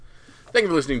Thank you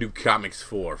for listening to Comics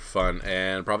for Fun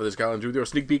and Profit. This is Collins with your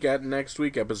sneak peek at next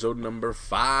week, episode number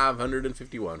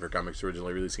 551 for comics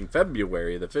originally releasing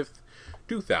February the 5th,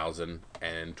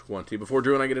 2020. Before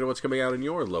Drew and I get into what's coming out in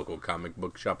your local comic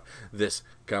book shop this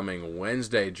coming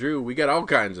Wednesday, Drew, we got all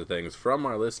kinds of things from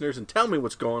our listeners, and tell me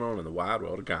what's going on in the wide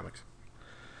world of comics.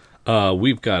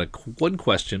 We've got one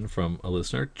question from a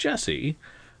listener, Jesse,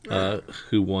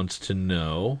 who wants to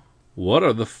know, what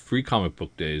are the free comic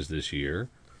book days this year?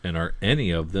 And are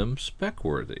any of them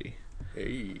spec-worthy?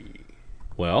 Hey.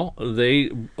 Well,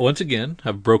 they, once again,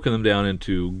 have broken them down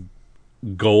into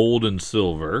gold and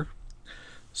silver.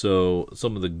 So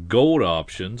some of the gold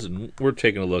options, and we're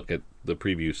taking a look at the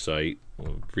preview site,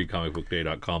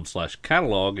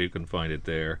 freecomicbookday.com/catalog. You can find it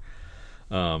there.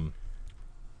 And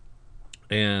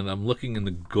I'm looking in the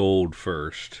gold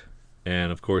first.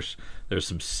 And, of course, there's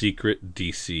some secret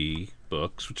DC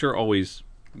books, which are always,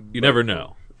 you never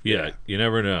know. Yeah, you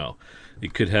never know. You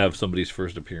could have somebody's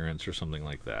first appearance or something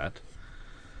like that.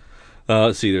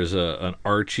 Let's see, there's an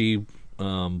Archie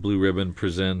Blue Ribbon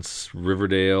presents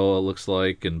Riverdale, it looks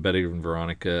like, and Betty and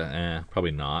Veronica.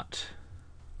 Probably not.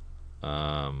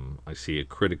 I see a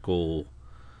critical...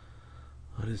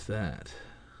 What is that?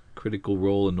 Critical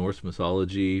Role in Norse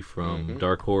Mythology from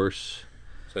Dark Horse.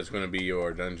 So it's going to be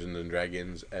your Dungeons and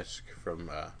Dragons-esque from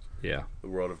the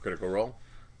world of Critical Role?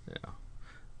 Yeah.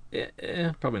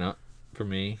 Probably not for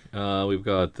me. We've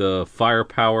got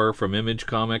Firepower from Image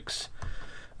Comics.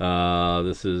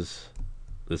 This is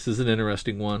an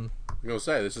interesting one. I'm going to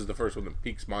say, this is the first one that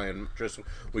piques my interest.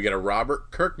 We got a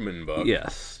Robert Kirkman book.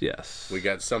 Yes. We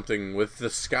got something with the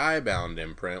Skybound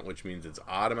imprint, which means it's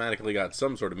automatically got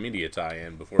some sort of media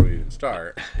tie-in before we even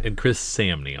start. And Chris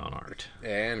Samney on art.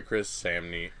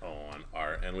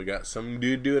 And we got some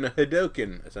dude doing a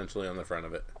Hadoken, essentially, on the front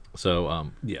of it.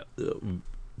 So,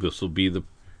 this will be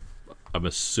I'm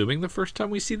assuming the first time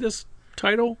we see this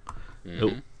title.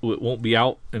 It won't be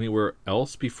out anywhere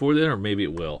else before then, or maybe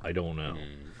it will. I don't know.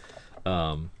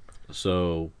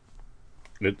 So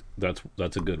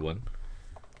that's a good one.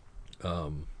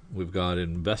 We've got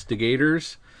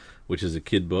Investigators, which is a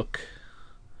kid book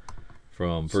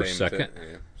from First Second.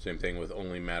 Same thing with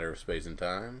Only Matter of Space and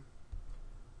Time.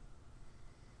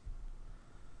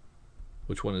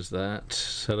 Which one is that?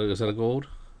 Is that a gold?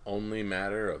 Only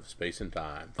Matter of Space and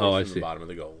Time. I see. The bottom of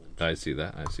the gold. I see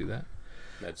that.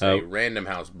 That's a Random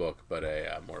House book, but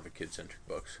a more of a kid-centric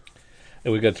book.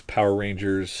 And we got Power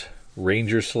Rangers,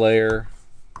 Ranger Slayer.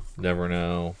 Never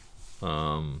know.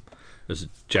 There's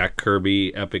Jack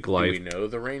Kirby, Epic Life. Do we know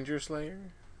the Ranger Slayer?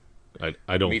 I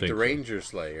don't think. Meet the Ranger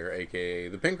Slayer, a.k.a.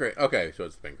 the Pink Ranger. Okay, so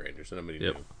it's the Pink Ranger, so nobody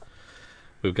knew.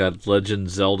 We've got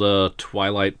Legend Zelda,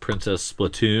 Twilight Princess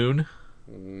Splatoon.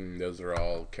 Those are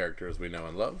all characters we know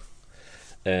and love.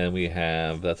 And we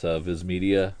have, that's Viz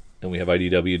Media. And we have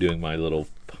IDW doing My Little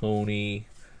Pony.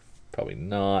 Probably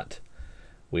not.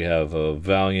 We have a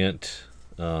Valiant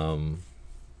with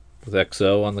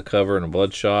XO on the cover and a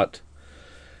Bloodshot.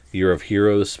 Year of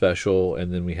Heroes special.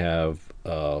 And then we have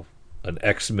an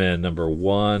X-Men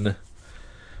 #1.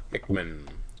 Hickman.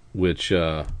 Which,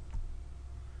 is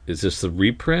this the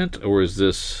reprint, or is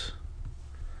this...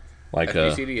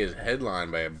 FBCD is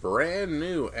headlined by a brand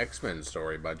new X-Men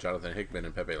story by Jonathan Hickman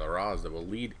and Pepe Larraz that will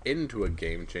lead into a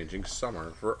game-changing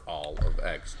summer for all of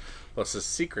X, plus a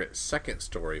secret second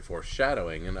story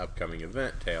foreshadowing an upcoming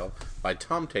event tale by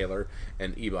Tom Taylor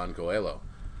and Iban Coelho.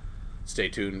 Stay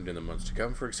tuned in the months to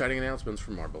come for exciting announcements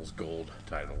from Marvel's Gold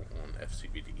title on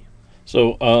FCBD.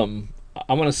 So, I'm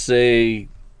going to say...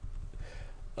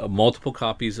 multiple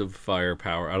copies of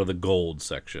Firepower out of the gold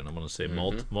section. I'm going to say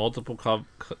multiple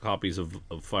copies of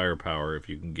Firepower if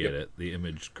you can get it. The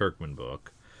Image Kirkman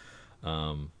book.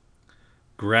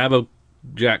 Grab a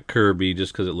Jack Kirby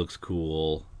just because it looks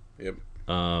cool. Yep.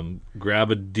 Grab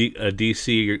a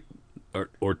DC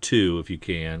or two if you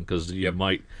can, because you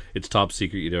might. It's top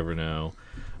secret. You never know.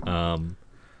 An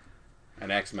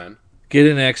X-Men. Get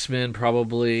an X-Men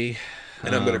probably.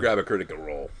 And I'm going to grab a Critical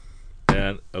Role.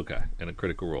 And a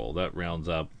Critical Role. That rounds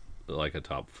up like a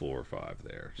top 4 or 5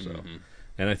 there. So,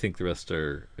 and I think the rest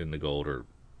are in the gold are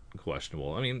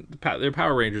questionable. I mean, they're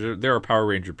Power Rangers. There are Power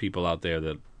Ranger people out there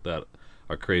that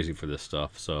are crazy for this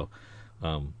stuff. So,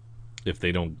 if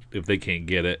they can't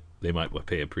get it, they might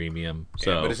pay a premium.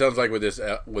 So, yeah, but it sounds like with this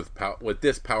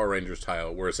this Power Rangers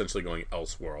tile, we're essentially going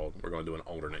Elseworld. We're going to an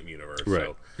alternate universe.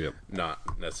 Right. So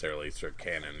not necessarily sort of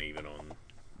canon even on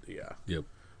the Yep.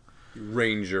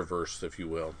 Rangerverse, if you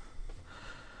will.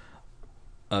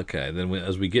 Okay, then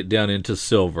as we get down into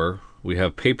silver, we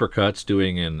have Paper Cuts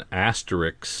doing an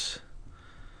Asterix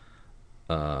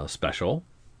special.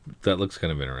 That looks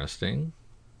kind of interesting.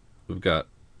 We've got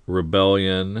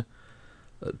Rebellion,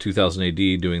 2000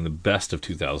 AD, doing the best of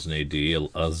 2000 AD,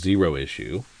 a zero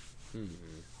issue.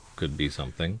 Could be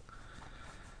something.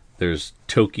 There's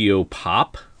Tokyo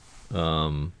Pop,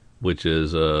 which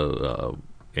is a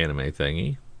anime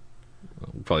thingy.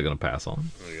 I'm probably going to pass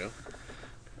on. There you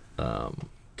go.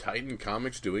 Titan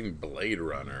Comics doing Blade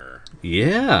Runner.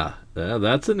 Yeah,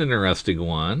 that's an interesting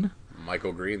one.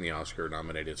 Michael Green, the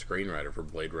Oscar-nominated screenwriter for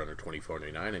Blade Runner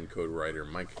 2049, and co-writer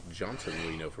Mike Johnson, who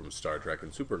we know from Star Trek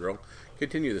and Supergirl,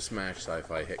 continue the smash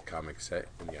sci-fi hit comic set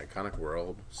in the iconic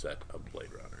world set of Blade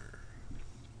Runner.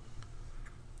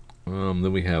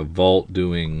 Then we have Vault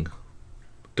doing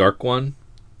Dark One.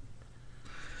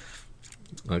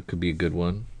 That could be a good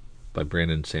one by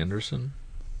Brandon Sanderson.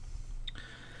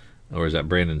 Or is that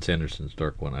Brandon Sanderson's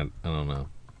Dark One? I don't know.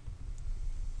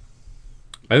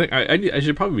 I think I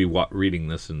should probably be reading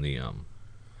this in the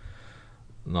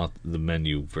not the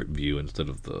menu view instead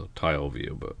of the tile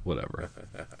view, but whatever.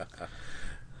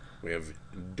 We have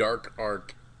Dark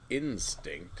Ark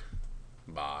Instinct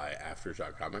by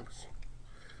Aftershock Comics.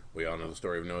 We all know the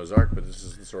story of Noah's Ark, but this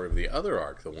is the story of the other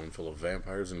Ark, the one full of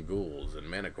vampires and ghouls and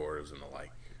manticores and the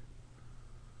like.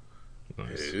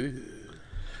 Nice.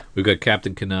 We've got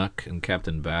Captain Canuck and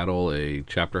Captain Battle, a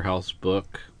Chapter House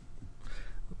book.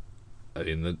 I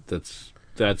mean, that's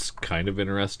kind of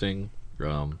interesting.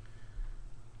 And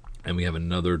we have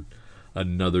another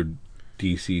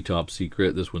DC top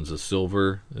secret. This one's a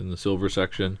silver in the silver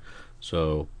section.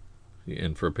 So,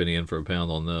 in for a penny, in for a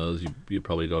pound on those. You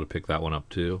probably ought to pick that one up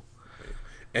too.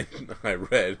 And I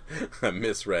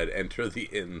misread Enter the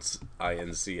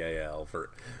INCAL for.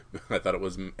 I thought it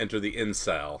was Enter the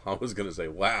Incel. I was going to say,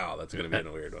 wow, that's going to be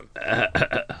a weird one.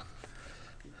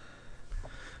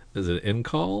 Is it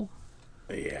in-call?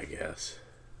 Yeah, I guess.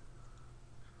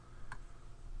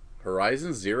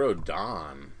 Horizon Zero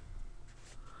Dawn.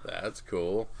 That's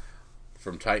cool.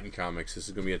 From Titan Comics, this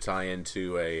is going to be a tie-in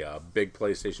to a big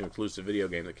PlayStation exclusive video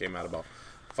game that came out about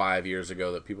 5 years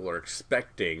ago that people are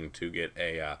expecting to get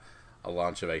a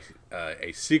launch of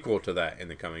a sequel to that in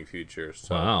the coming future.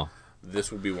 So wow.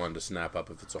 This would be one to snap up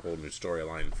if it's a whole new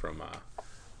storyline from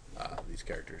these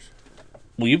characters.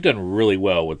 Well, you've done really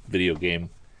well with video game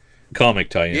comic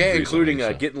tie-ins. Yeah, including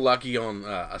getting lucky on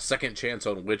a second chance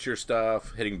on Witcher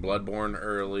stuff, hitting Bloodborne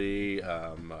early,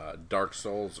 Dark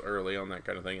Souls early on that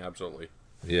kind of thing. Absolutely.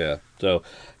 Yeah. So,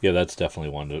 yeah, that's definitely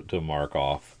one to mark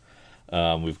off.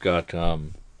 We've got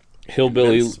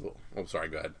Hillbilly. Invincible. Oh, sorry.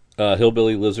 Go ahead.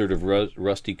 Hillbilly Lizard of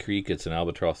Rusty Creek. It's an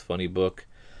Albatross funny book.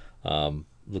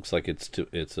 Looks like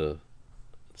it's a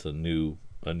new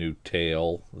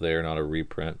tale there, not a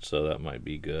reprint. So that might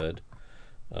be good.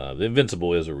 The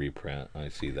Invincible is a reprint. I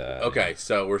see that. Okay,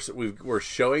 so we're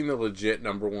showing the legit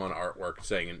 #1 artwork,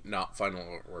 saying not final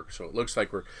artwork. So it looks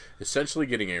like we're essentially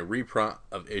getting a reprint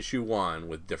of issue 1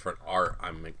 with different art.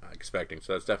 I'm expecting,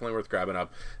 so that's definitely worth grabbing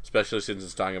up, especially since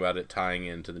it's talking about it tying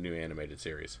into the new animated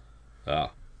series. We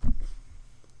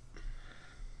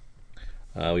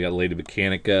got Lady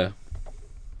Mechanica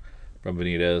from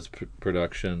Benitez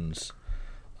Productions.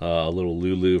 A little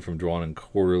Lulu from Drawn and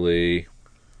Quarterly.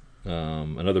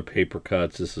 Another Paper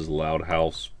Cuts. This is Loud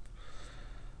House.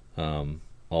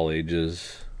 All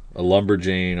ages. A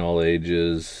Lumberjane, all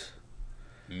ages.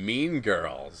 Mean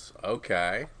Girls.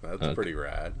 Okay, that's pretty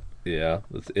rad. Yeah,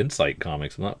 that's Insight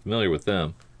Comics. I'm not familiar with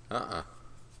them.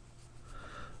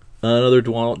 Another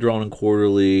Drawn and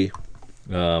Quarterly.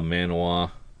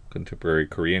 Manhwa, contemporary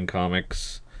Korean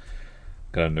comics.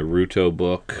 Got a Naruto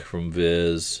book from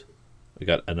Viz. We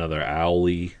got another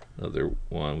Owly. Another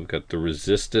one. We've got The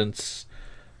Resistance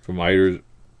from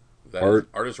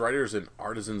Artist Writers and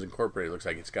Artisans Incorporated. Looks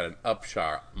like it's got an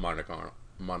Upshot moniker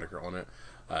on it.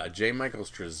 J. Michael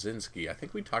Straczynski. I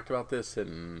think we talked about this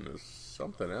in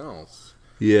something else.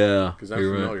 Yeah, because I'm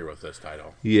familiar with this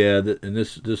title. Yeah, and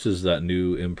this is that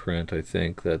new imprint. I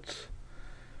think that's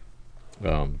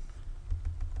gonna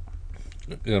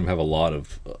have a lot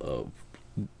of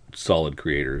solid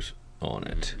creators on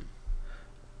it,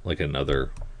 like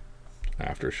another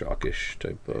Aftershock-ish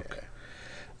type book.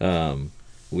 Yeah.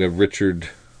 We have Richard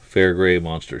Fairgray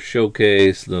Monster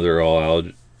Showcase, another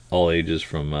all ages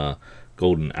from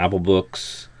Golden Apple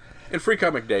Books. And Free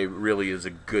Comic Day really is a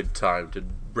good time to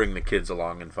bring the kids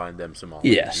along and find them some all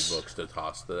ages books to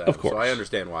toss to them. Of course. So I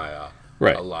understand why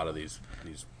a lot of these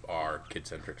are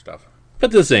kid-centric stuff.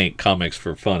 But this ain't comics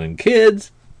for fun and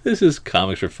kids. This is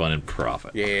comics for fun and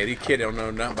profit. Yeah, these kids don't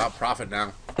know nothing about profit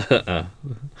now. They're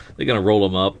going to roll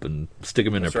them up and stick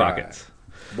them in their pockets.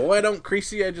 Boy, don't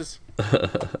crease the edges.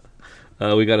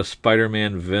 We got a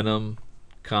Spider-Man Venom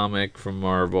comic from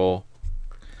Marvel.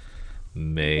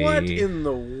 What in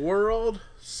the world?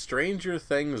 Stranger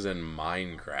Things in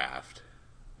Minecraft.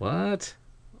 What?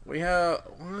 We have.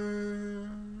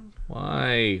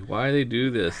 Why? Why they do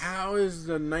this? How is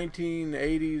the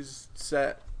 1980s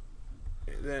set?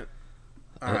 Then,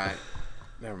 all right,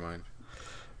 never mind.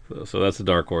 So that's a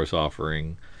Dark Horse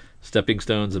offering. Stepping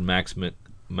Stones and Max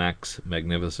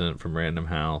Magnificent from Random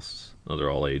House. Oh, they're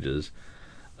all ages.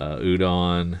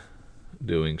 Udon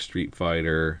doing Street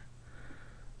Fighter.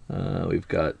 We've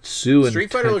got Sue and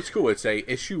Street Fighter looks cool. It's a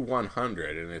issue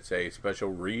 100, and it's a special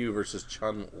Ryu versus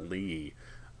Chun-Li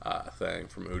thing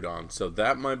from Udon. So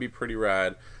that might be pretty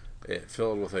rad. It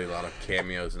filled with a lot of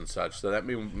cameos and such. So that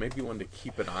may be one to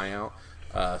keep an eye out.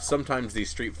 Sometimes these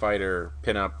Street Fighter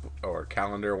pinup or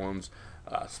calendar ones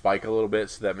spike a little bit,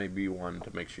 so that may be one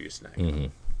to make sure you snag. Mm-hmm.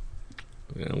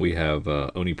 Yeah, we have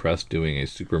Oni Press doing a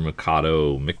Super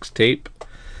Mikado mixtape.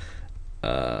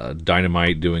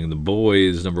 Dynamite doing The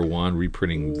Boys #1,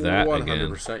 reprinting that 100% again.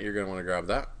 100% you're going to want to grab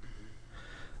that.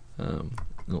 I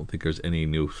don't think there's any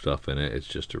new stuff in it. It's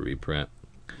just a reprint.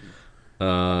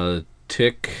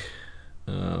 Tick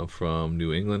from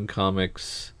New England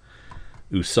Comics.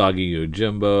 Usagi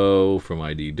Yojimbo from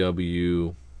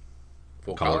IDW.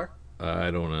 Full color?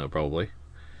 I don't know, probably.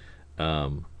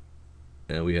 And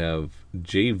we have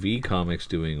JV Comics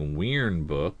doing Weird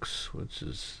Books, which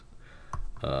is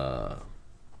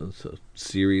it's a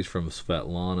series from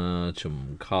Svetlana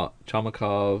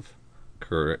Chomakov,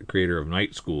 creator of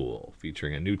Night School,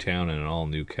 featuring a new town and an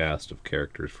all-new cast of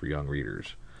characters for young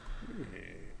readers.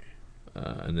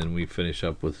 And then we finish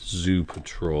up with Zoo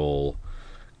Patrol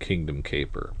Kingdom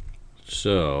Caper.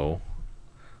 So,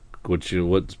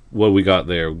 what we got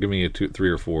there? Give me 2, 3,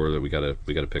 or 4 that we gotta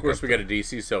pick up. Of course, we got a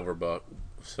DC Silver book,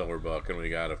 and we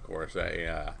got, of course,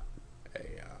 a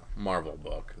Marvel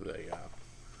book, the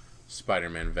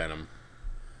Spider-Man Venom.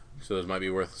 So those might be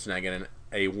worth snagging an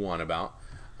A1 about.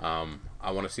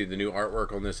 I want to see the new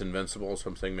artwork on this Invincible, so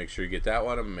I'm saying make sure you get that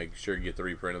one, and make sure you get the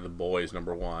reprint of The Boys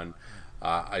 #1.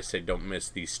 I say don't miss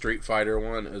the Street Fighter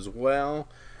one as well.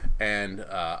 And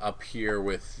up here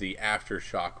with the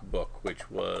Aftershock book, which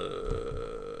was...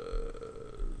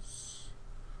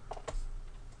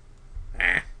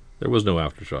 There was no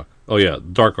Aftershock. Oh, yeah,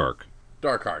 Dark Arc.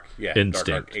 Dark Arc, yeah. Instinct.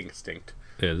 Dark Arc Instinct.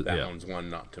 Yeah, that one's one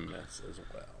not to miss as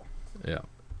well. Yeah.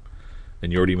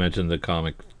 And you already mentioned the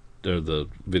comic, or the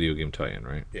video game tie-in,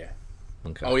 right? Yeah.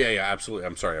 Okay. Oh, yeah, absolutely.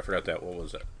 I'm sorry, I forgot that. What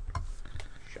was it?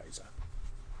 Shiza.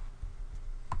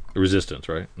 Resistance,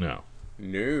 right? No.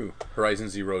 Horizon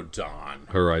Zero Dawn.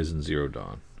 Horizon Zero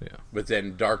Dawn, yeah. But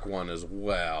then Dark One as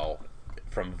well,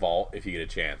 from Vault, if you get a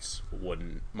chance,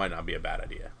 might not be a bad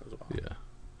idea as well. Yeah.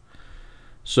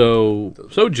 So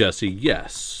Jesse,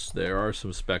 yes, there are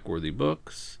some spec-worthy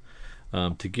books.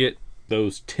 To get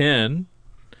those 10,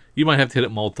 you might have to hit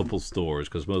at multiple stores,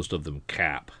 because most of them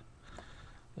cap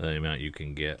the amount you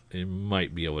can get. You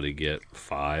might be able to get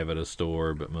 5 at a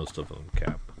store, but most of them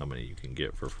cap how many you can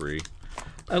get for free.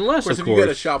 Unless, of course, if you get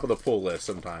a shop with a pull list,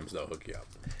 sometimes they'll hook you up.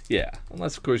 Yeah,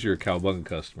 unless, of course, you're a Cowabunga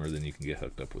customer, then you can get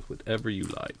hooked up with whatever you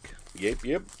like.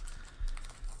 Yep.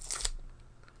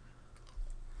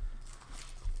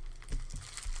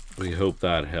 We hope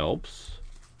that helps.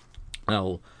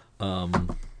 Now,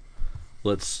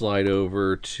 let's slide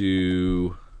over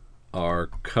to our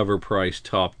cover price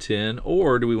top 10,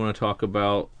 or do we want to talk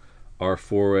about our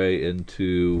foray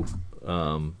into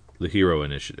the Hero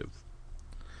Initiative?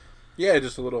 Yeah,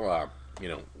 just a little,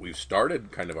 we've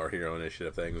started kind of our Hero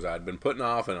Initiative things I'd been putting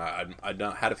off, and I'd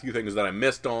had a few things that I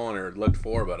missed on or looked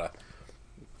for, but I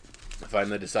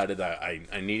finally decided that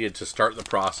I needed to start the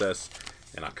process,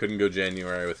 and I couldn't go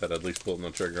January without at least pulling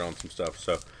the trigger on some stuff.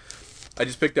 So I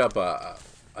just picked up a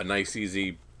nice,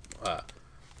 easy,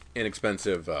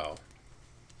 inexpensive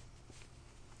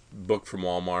book from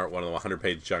Walmart, one of the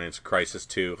 100-page giants, Crisis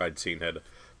 2. I'd seen had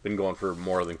been going for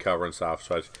more than cover and stuff,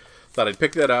 so I thought I'd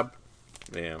pick that up.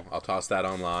 I'll toss that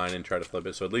online and try to flip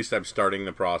it. So at least I'm starting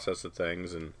the process of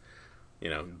things and,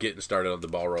 getting started on the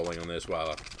ball rolling on this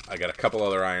while I got a couple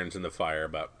other irons in the fire,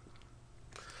 but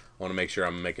I want to make sure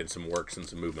I'm making some works and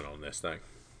some movement on this thing.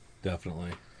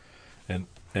 Definitely.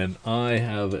 And I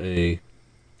have a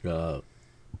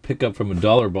pickup from a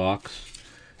dollar box.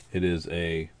 It is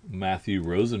a Matthew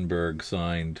Rosenberg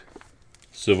signed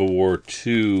Civil War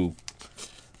II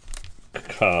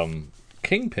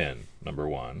Kingpin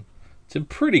 #1. It's in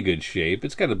pretty good shape.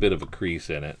 It's got a bit of a crease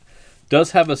in it.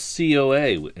 Does have a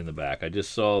COA in the back. I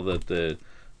just saw that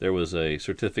there was a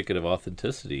certificate of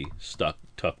authenticity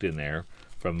tucked in there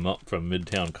from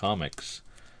Midtown Comics.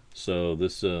 So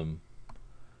this is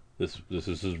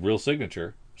his real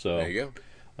signature. So there you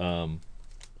go.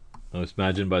 I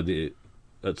imagine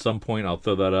at some point I'll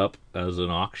throw that up as an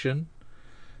auction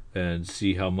and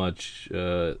see how much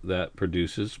that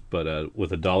produces. But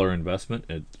with $1 investment,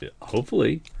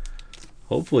 hopefully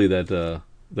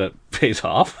that pays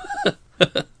off.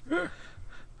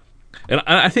 And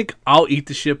I think I'll eat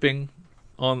the shipping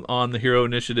on the Hero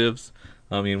Initiatives.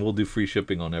 I mean, we'll do free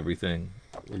shipping on everything,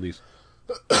 at least.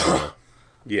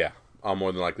 Yeah, I'll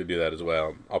more than likely do that as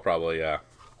well. I'll probably, I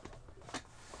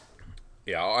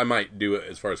might do it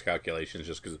as far as calculations,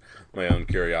 just because my own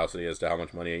curiosity as to how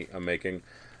much money I'm making.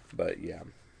 But yeah,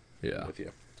 with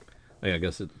you. Yeah, I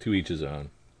guess to each his own.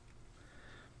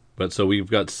 But so we've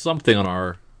got something on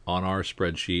our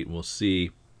spreadsheet, and we'll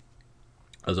see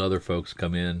as other folks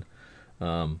come in,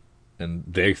 and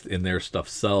their stuff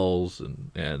sells,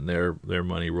 and their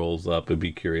money rolls up. I'd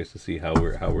be curious to see how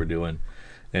we're doing,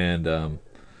 and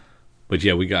but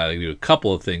yeah, we got to do a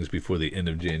couple of things before the end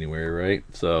of January, right?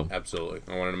 So absolutely,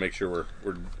 I wanted to make sure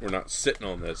we're not sitting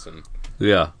on this and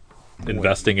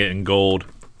investing it in gold.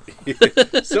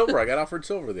 Silver. I got offered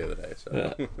silver the other day.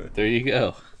 So there you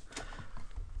go.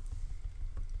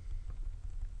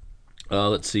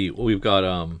 Let's see. Well, we've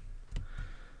got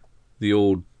the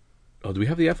old. Oh, do we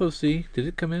have the FOC? Did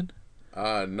it come in?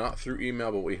 Not through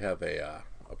email, but we have a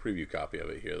preview copy of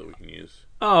it here that we can use.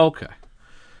 Oh, okay.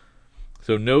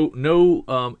 So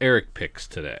no Eric picks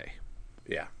today.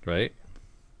 Yeah. Right?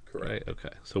 Correct. Right?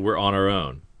 Okay. So we're on our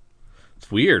own.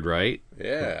 It's weird, right?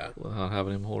 Yeah. Without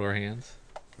having him hold our hands.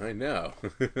 I know.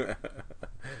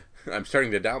 I'm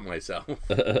starting to doubt myself.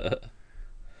 Well,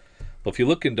 if you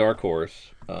look in Dark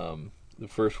Horse, the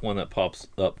first one that pops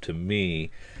up to me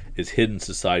is Hidden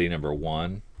Society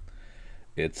 #1.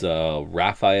 It's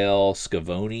Raphael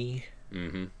Scavone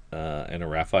and a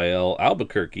Raphael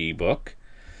Albuquerque book.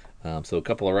 So a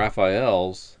couple of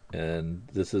Raphaels, and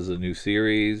this is a new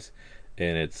series,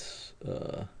 and it's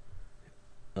I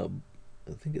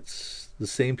think it's the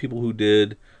same people who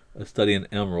did A Study in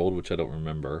Emerald, which I don't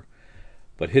remember.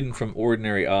 But hidden from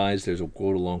ordinary eyes, there's a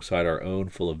world alongside our own,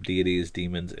 full of deities,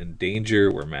 demons, and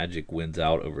danger, where magic wins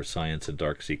out over science and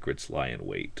dark secrets lie in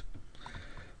wait.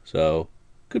 So,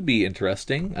 could be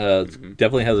interesting. It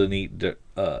definitely has a neat,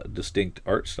 distinct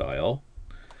art style.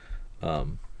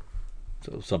 So,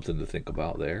 something to think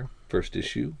about there. First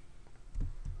issue.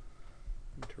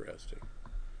 Interesting.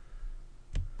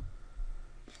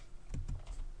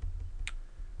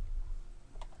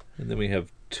 And then we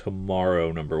have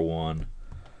Tomorrow #1.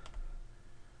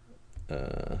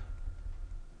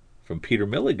 From Peter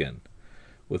Milligan,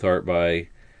 with art by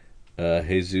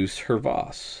Jesus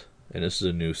Hervas. And this is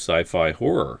a new sci-fi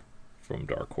horror from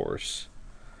Dark Horse.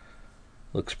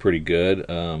 Looks pretty good.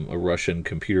 A Russian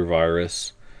computer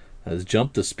virus has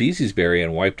jumped the species barrier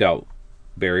and wiped out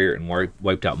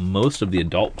most of the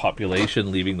adult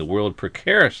population, leaving the world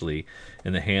precariously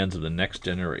in the hands of the next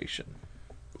generation.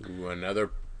 Ooh,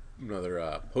 another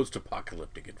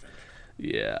post-apocalyptic adventure.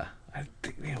 Yeah,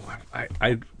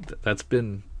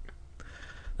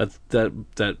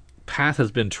 that path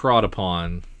has been trod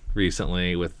upon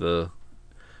recently with the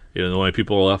way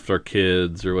people left our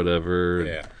kids or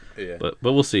whatever. Yeah. But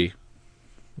we'll see.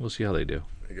 We'll see how they do.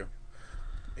 There you go.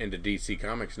 Into DC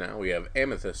Comics now. We have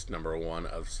Amethyst #1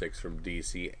 of 6 from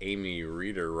DC. Amy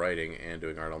Reeder writing and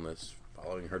doing art on this,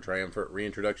 following her triumphant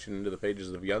reintroduction into the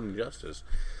pages of Young Justice.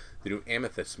 The new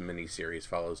Amethyst miniseries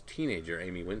follows teenager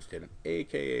Amy Winston,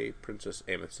 a.k.a. Princess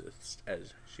Amethyst,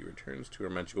 as she returns to her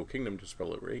magical kingdom to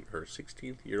celebrate her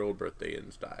 16th-year-old birthday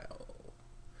in style.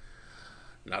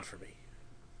 Not for me.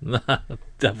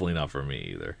 Definitely not for me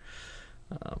either.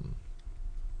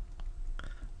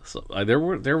 So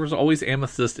there was always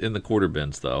Amethyst in the quarter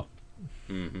bins, though.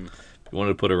 Mm-hmm. If you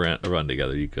wanted to put a run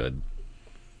together, you could.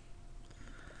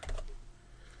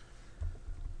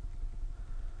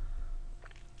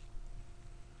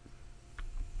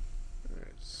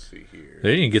 See here.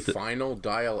 There you can get the Final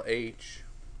Dial H.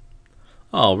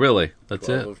 Oh, really? That's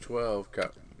 12 it? of 12.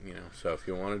 So if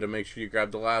you wanted to make sure you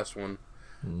grab the last one,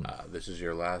 this is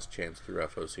your last chance through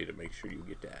FOC to make sure you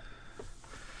get that.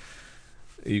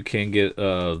 You can get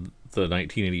the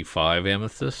 1985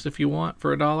 Amethyst if you want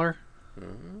for $1.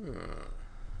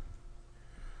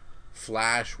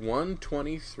 Flash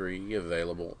 123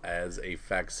 available as a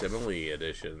facsimile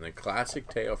edition. The classic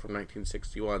tale from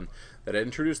 1961 that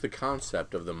introduced the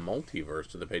concept of the multiverse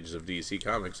to the pages of DC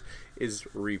Comics is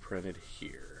reprinted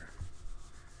here.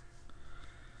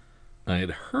 I had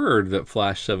heard that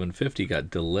Flash 750 got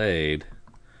delayed,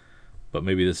 but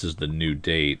maybe this is the new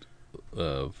date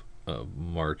of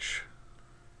March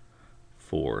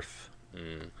 4th.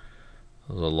 There's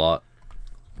a lot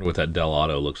what that Del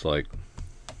Auto looks like.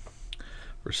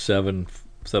 For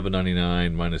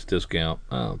 $7.99 minus discount.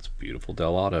 Oh, it's a beautiful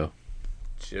Del Auto.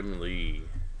 Jim Lee.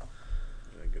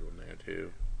 Good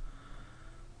too.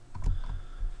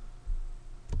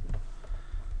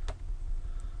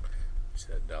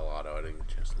 Said Del Auto. I didn't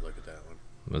get a chance to look at that one.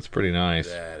 That's pretty nice.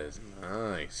 That is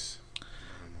nice.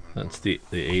 That's the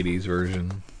 80s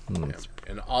version. Yeah.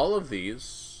 And all of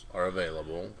these are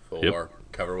available for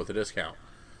cover with a discount.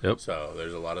 Yep. So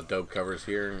there's a lot of dope covers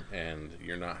here, and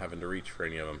you're not having to reach for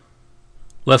any of them.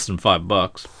 Less than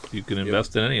 $5. You can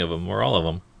invest in any of them or all of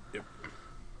them. Yep.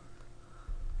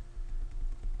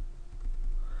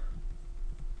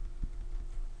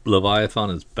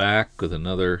 Leviathan is back with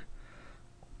another.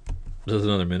 There's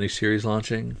another miniseries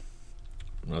launching.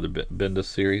 Another Bendis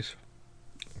series.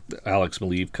 Alex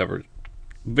Maleev covered.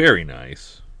 Very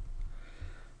nice.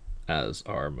 As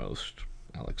are most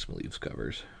Alex Maleev's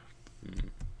covers.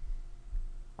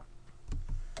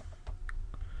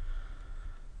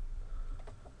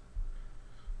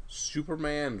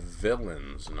 Superman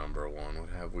Villains #1. What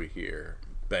have we here?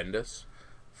 Bendis,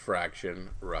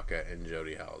 Fraction, Rucka, and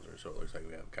Jody Hauser. So it looks like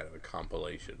we have kind of a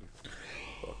compilation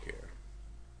book here.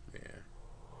 Yeah.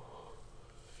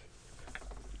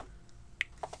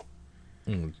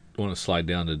 Want to slide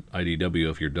down to IDW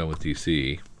if you're done with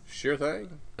DC. Sure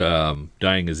thing.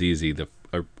 Dying is Easy.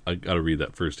 I got to read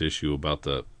that first issue about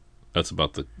the. That's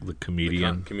about the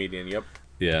comedian. Comedian. Yep.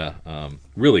 Yeah,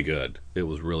 really good. It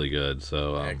was really good.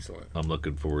 So excellent. I'm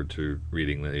looking forward to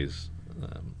reading these.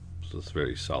 So it's a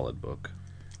very solid book.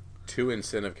 2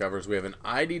 incentive covers. We have an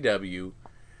IDW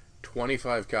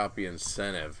 25 copy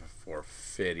incentive for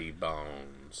Fitty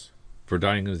Bones. For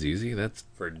Dying is Easy? That's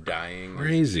for Dying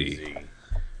crazy. Is Easy.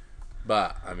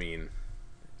 But, I mean,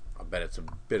 I bet it's a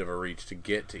bit of a reach to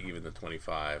get to even the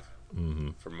 25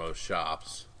 for most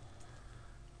shops.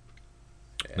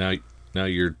 Yeah. Now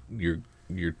your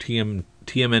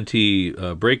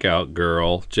TMNT breakout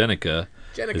girl, Jenica.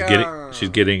 She's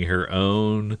getting her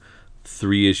own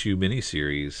 3-issue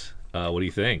miniseries. What do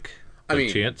you think?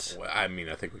 Chance? I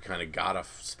think we kind of gotta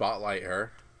spotlight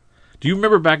her. Do you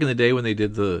remember back in the day when they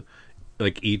did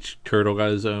each turtle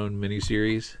got his own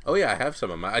miniseries? Oh yeah, I have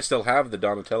some of them. I still have the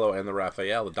Donatello and the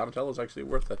Raphael. The Donatello is actually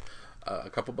worth a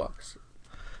couple bucks.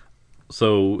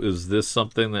 So is this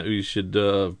something that you should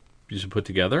put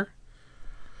together?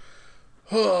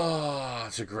 Oh,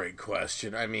 that's a great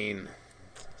question. I mean,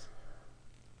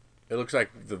 it looks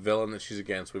like the villain that she's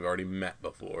against we've already met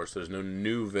before, so there's no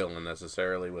new villain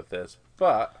necessarily with this.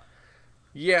 But,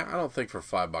 yeah, I don't think for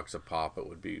 $5 a pop it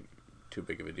would be too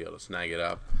big of a deal to snag it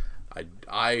up.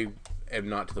 I am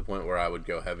not to the point where I would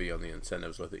go heavy on the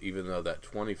incentives with it, even though that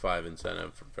 25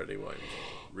 incentive for Freddie Williams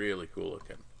is really cool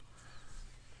looking.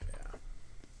 Yeah.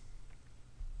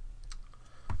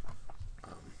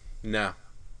 No.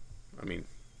 I mean,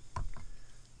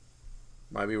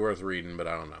 might be worth reading, but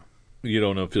I don't know. You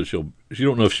don't know if you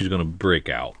don't know if she's going to break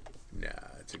out. Nah,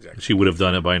 that's exactly. She would have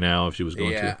done it by now if she was going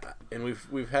to. Yeah, and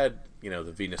we've had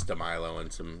the Venus de Milo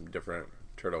and some different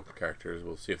turtle characters.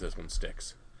 We'll see if this one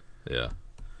sticks. Yeah.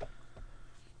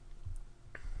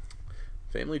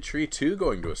 Family Tree 2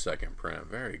 going to a second print.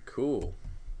 Very cool.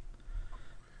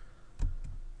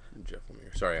 Jeff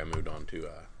Lemire. Sorry, I moved on to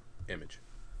Image.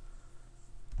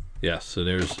 Yes, so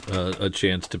there's a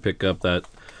chance to pick up that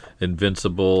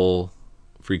Invincible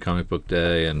Free Comic Book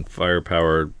Day and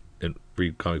Firepower and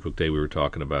Free Comic Book Day we were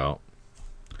talking about.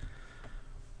 In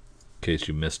case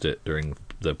you missed it during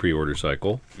the pre-order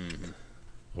cycle,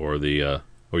 or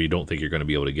you don't think you're going to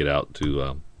be able to get out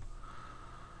to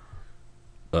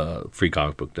Free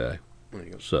Comic Book Day. There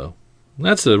you go. So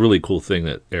that's a really cool thing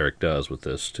that Eric does with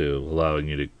this too, allowing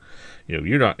you to,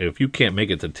 if you can't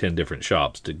make it to 10 different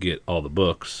shops to get all the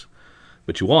books,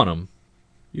 but you want them,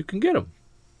 you can get them.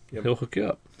 Yep. He'll hook you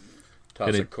up.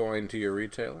 Toss a coin to your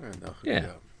retailer, and they'll hook you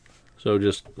up. So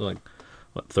just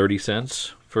 30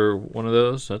 cents for one of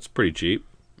those? That's pretty cheap.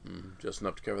 Just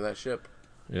enough to cover that ship.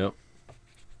 Yep.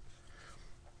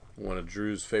 One of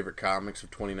Drew's favorite comics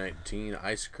of 2019,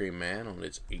 Ice Cream Man, on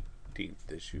its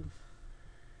 18th issue.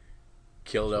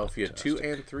 Philadelphia 2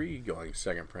 and 3 going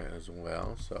second print as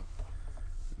well, so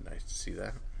nice to see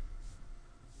that.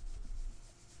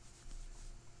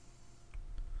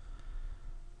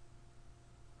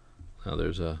 Now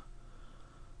there's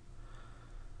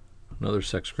another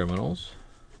Sex Criminals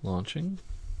launching.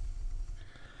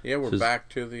 Yeah, we're back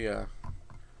to the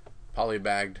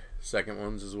polybagged second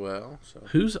ones as well. So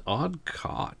who's Odd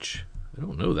Koch? I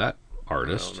don't know that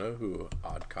artist. I don't know who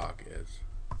Odd Cock is.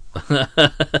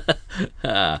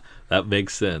 That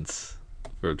makes sense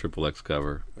for a Triple X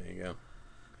cover. There you go.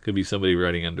 Could be somebody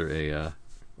writing under a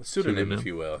pseudonym, if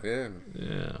you will. Yeah.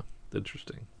 Yeah.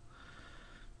 Interesting.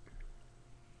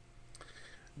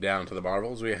 Down to the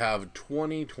Marvels, we have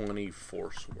 2020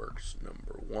 Force Works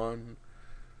 #1.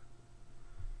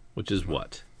 Which is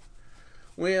what?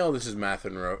 Well, this is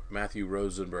Matthew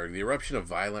Rosenberg. The eruption of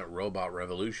violent robot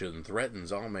revolution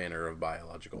threatens all manner of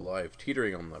biological life,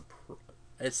 teetering on the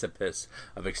precipice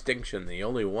of extinction. The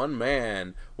only one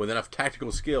man with enough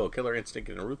tactical skill, killer instinct,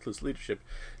 and ruthless leadership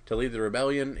to lead the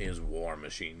rebellion is War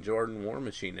Machine. Jordan War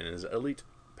Machine and his elite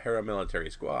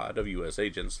paramilitary squad of U.S.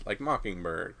 agents like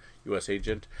Mockingbird, U.S.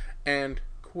 Agent, and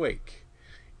Quake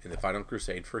in the final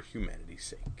crusade for humanity's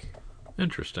sake.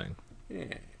 Interesting.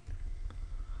 Yeah.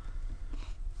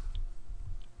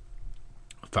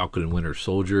 Falcon and Winter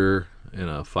Soldier in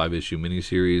a 5-issue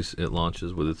miniseries. It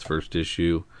launches with its first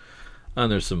issue. And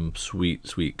there's some sweet,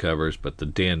 sweet covers, but the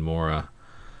Dan Mora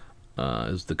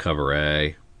is the cover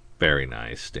A. Very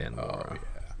nice, Dan Mora. Oh,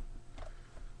 yeah.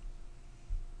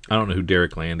 I don't know who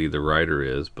Derek Landy, the writer,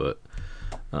 is, but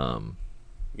from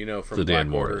the Black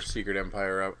Dan Order, Moras. Secret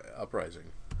Empire Uprising.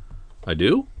 I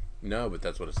do? No, but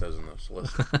that's what it says in this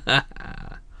list.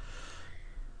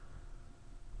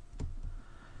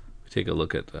 Take a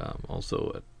look at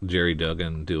also at Jerry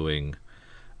Duggan doing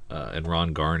and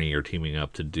Ron Garney are teaming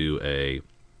up to do a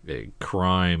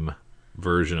crime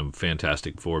version of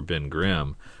Fantastic Four Ben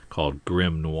Grimm called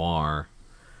Grim Noir,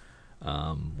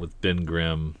 with Ben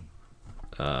Grimm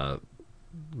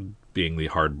being the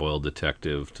hard-boiled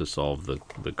detective to solve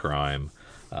the crime.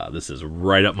 This is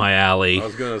right up my alley. I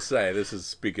was going to say, this is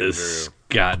speaking of Drew. It's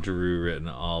got Drew written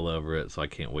all over it, so I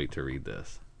can't wait to read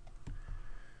this.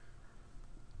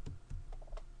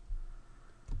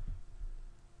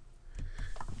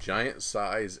 Giant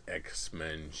Size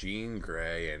X-Men, Jean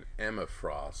Grey, and Emma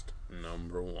Frost,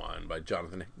 #1 by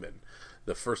Jonathan Hickman.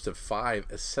 The first of 5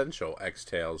 essential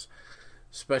X-Tales,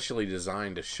 specially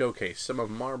designed to showcase some of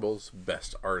Marvel's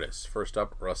best artists. First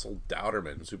up, Russell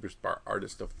Dauterman, superstar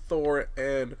artist of Thor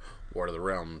and War of the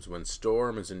Realms. When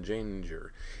Storm is in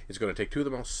danger, it's going to take 2 of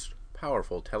the most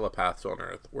powerful telepaths on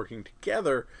Earth working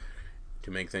together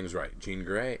to make things right. Jean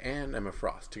Grey and Emma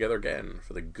Frost together again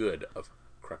for the good of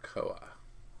Krakoa.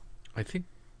 I think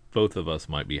both of us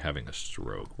might be having a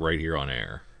stroke right here on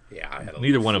air. Yeah, I had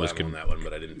Neither one of us can on that one,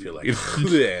 but I didn't feel like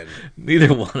it.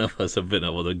 Neither one of us have been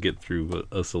able to get through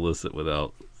a solicit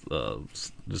without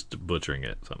just butchering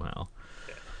it somehow.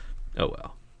 Yeah. Oh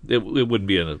well, it wouldn't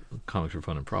be a Comics for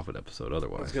Fun and Profit episode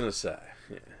otherwise. I was gonna say,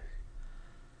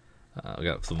 yeah. We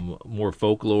got some more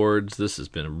Folklords. This has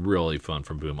been really fun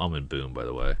from Boom. I'm in Boom, by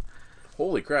the way.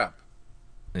 Holy crap!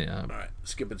 Yeah. All right,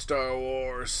 skipping Star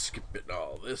Wars, skipping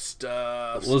all this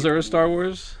stuff. Was there a Star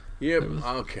Wars? Yep.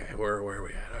 Okay, where are we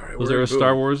at? All right. Was there a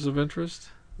Star Wars of interest?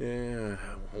 Yeah,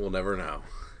 we'll never know.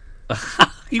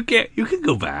 You can't. You can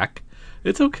go back.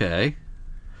 It's okay.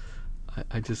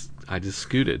 I just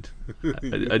scooted.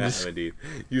 I just. Indeed.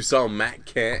 You saw Matt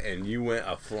Kent and you went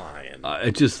a flying. I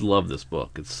just love this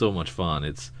book. It's so much fun.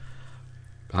 It's.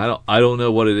 I don't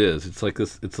know what it is. It's like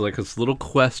this. It's like this little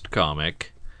quest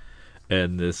comic.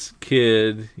 And this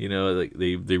kid, like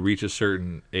they reach a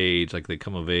certain age, like they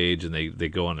come of age, and they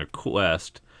go on their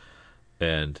quest,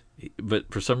 but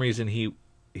for some reason he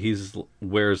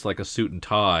wears like a suit and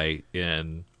tie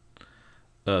in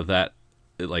that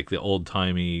like the old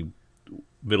timey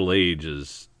Middle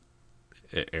Ages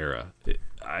era.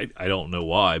 I don't know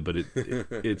why, but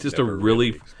it's just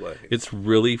it's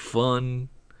really fun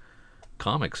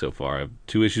comic so far. I have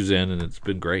 2 issues in, and it's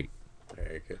been great.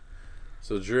 Very good.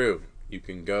 So Drew, you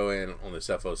can go in on this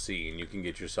FOC and you can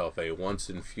get yourself a Once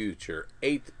and Future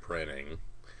 8th printing.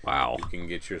 Wow. You can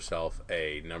get yourself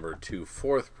a #2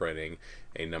 4th printing,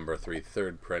 a #3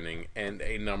 3rd printing, and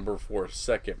a #4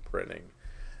 2nd printing.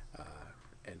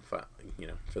 And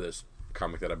for this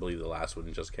comic that I believe the last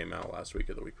one just came out last week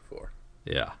or the week before.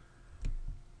 Yeah.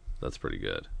 That's pretty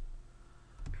good.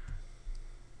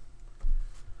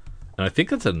 And I think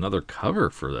that's another cover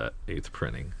for that 8th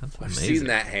printing. That's amazing. I've seen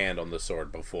that hand on the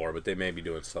sword before, but they may be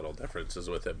doing subtle differences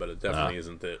with it, but it definitely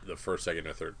isn't the 1st, 2nd,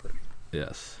 or 3rd printing.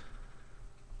 Yes.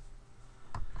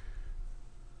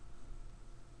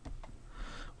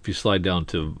 If you slide down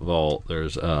to Vault,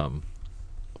 there's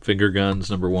Finger Guns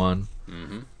 #1,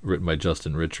 written by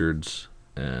Justin Richards,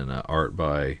 and art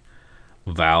by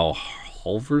Val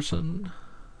Halverson.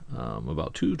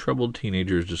 About 2 troubled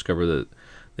teenagers discover that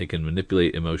they can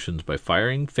manipulate emotions by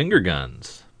firing finger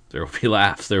guns. There will be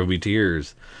laughs, there will be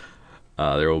tears,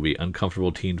 there will be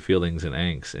uncomfortable teen feelings and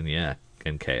angst,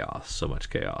 and chaos. So much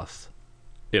chaos.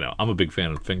 I'm a big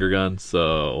fan of finger guns,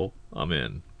 so I'm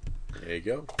in. There you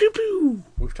go. Pew pew.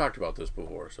 We've talked about this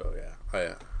before, so yeah, I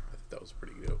think that was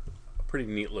a pretty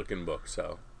neat looking book.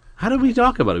 So how did we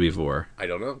talk about it before? I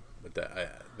don't know, but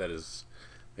that is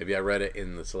maybe I read it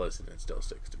in the solicit and it still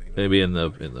sticks to me. Maybe in the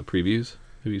previews.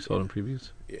 Maybe you saw it in previews.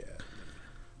 Yeah.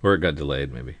 Or it got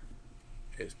delayed, maybe.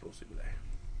 Es posible.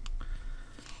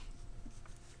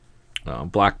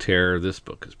 Black Terror. This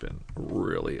book has been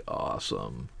really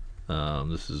awesome.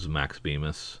 This is Max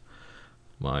Bemis,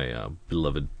 my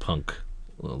beloved punk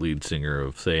lead singer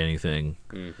of Say Anything.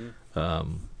 Mm-hmm.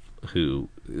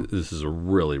 This is a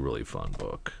really, really fun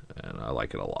book, and I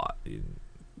like it a lot.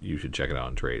 You should check it out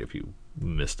in trade if you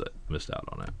missed out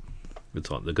on it.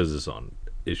 Because it's on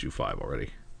issue 5 already.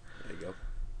 There you go.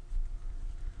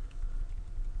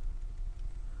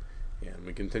 Yeah, and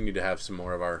we continue to have some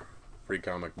more of our Free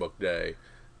Comic Book Day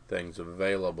things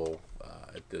available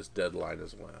at this deadline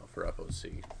as well for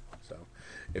FOC. So,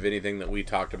 if anything that we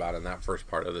talked about in that first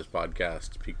part of this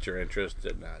podcast piqued your interest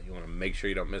and you want to make sure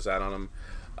you don't miss out on them,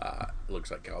 it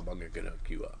looks like Cowabunga can hook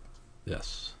you up.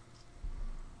 Yes.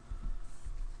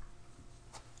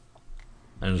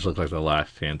 And this looks like the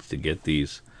last chance to get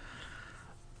these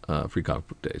Free Comic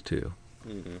Book Day too.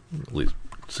 Mm-hmm. At least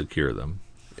secure them.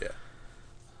 Yeah.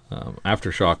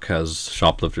 Aftershock has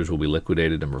Shoplifters Will Be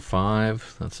Liquidated number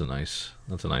 5. That's a nice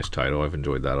title. I've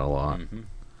enjoyed that a lot. Mm-hmm.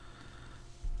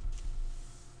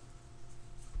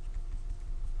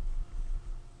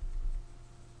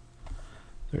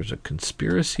 There's a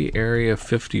Conspiracy Area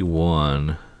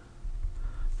 51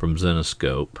 from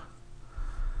Zenescope,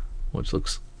 which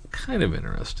looks kind of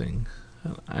interesting.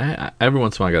 Every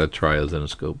once in a while I got to try a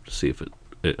Zenescope to see if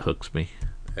it hooks me.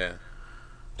 Yeah.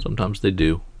 Sometimes they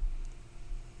do.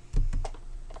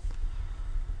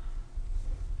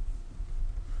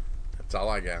 That's all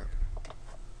I got.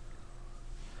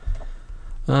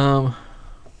 I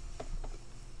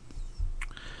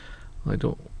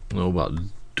don't know about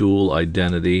Dual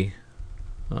Identity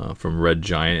from Red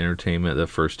Giant Entertainment, the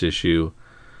first issue.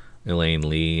 Elaine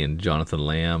Lee and Jonathan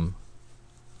Lamb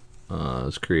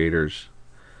as creators.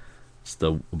 It's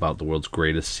about the world's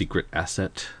greatest secret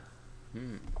asset.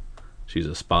 She's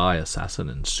a spy, assassin,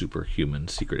 and superhuman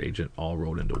secret agent all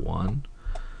rolled into one.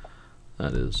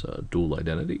 That is Dual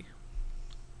Identity.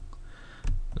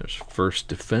 There's First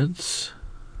Defense,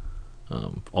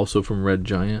 also from Red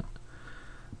Giant.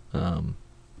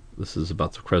 This is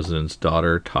about the president's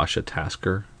daughter, Tasha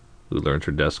Tasker, who learns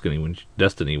her destiny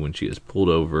when she is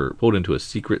pulled into a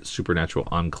secret supernatural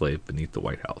enclave beneath the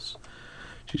White House.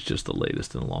 She's just the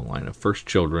latest in a long line of first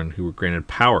children who were granted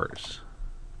powers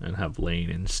and have lain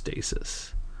in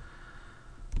stasis.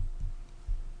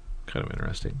 Kind of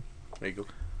interesting. There you go.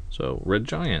 So Red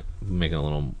Giant making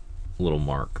a little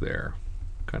mark there.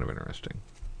 Kind of interesting.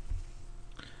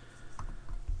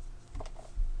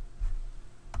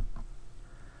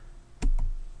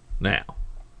 Now,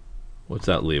 what's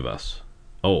that leave us?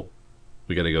 Oh,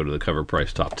 we got to go to the cover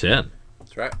price top 10.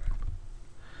 That's right.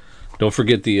 Don't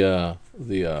forget the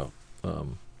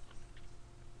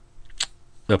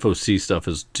FOC stuff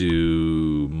is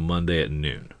due Monday at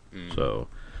noon. So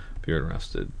if you're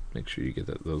interested, make sure you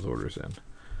get those orders in.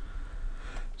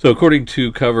 So according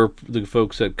to the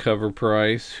folks at Cover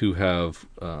Price, who have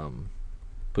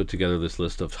put together this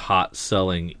list of hot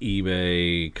selling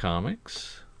eBay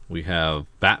comics, we have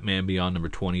Batman Beyond number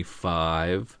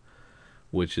 25,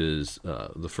 which is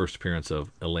the first appearance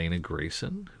of Elena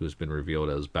Grayson, who has been revealed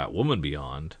as Batwoman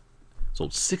Beyond.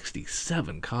 Sold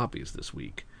 67 copies this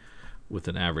week, with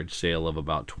an average sale of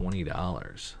about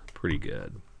 $20. Pretty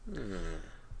good.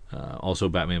 Also Also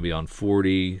Batman Beyond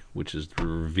 40, which is the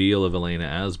reveal of Elena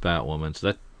as Batwoman. So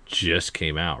that just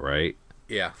came out, right?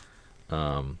 Yeah.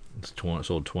 It's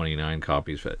sold 29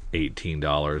 copies for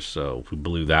 $18. So we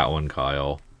blew that one,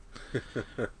 Kyle.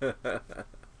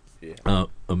 Yeah.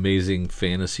 Amazing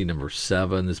Fantasy number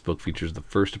 7. This book features the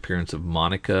first appearance of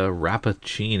Monica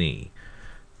Rappaccini,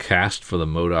 cast for the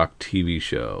MODOK TV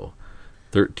show.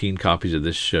 13 copies of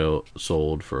this show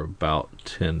sold for about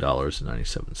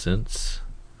 $10.97.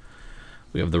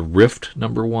 We have the Rift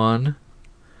number 1,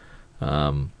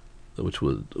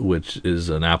 which is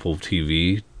an Apple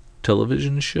TV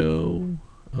television show.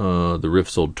 The Rift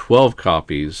sold 12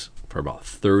 copies for about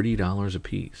 $30 a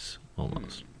piece,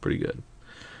 almost. Pretty good.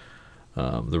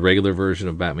 The regular version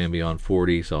of Batman Beyond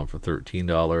 40 selling for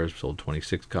 $13, sold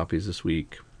 26 copies this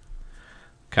week.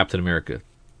 Captain America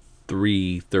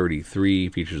 333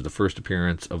 features the first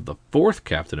appearance of the fourth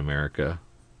Captain America,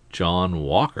 John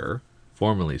Walker,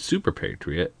 formerly Super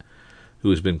Patriot, who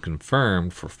has been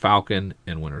confirmed for Falcon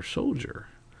and Winter Soldier.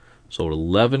 Sold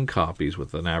 11 copies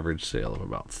with an average sale of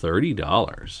about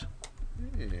 $30.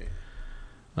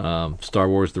 Star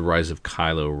Wars The Rise of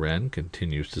Kylo Ren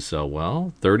continues to sell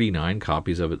well. 39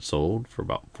 copies of it sold for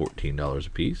about $14 a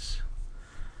piece.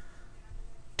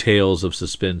 Tales of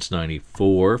Suspense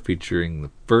 94, featuring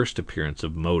the first appearance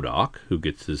of MODOK, who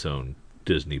gets his own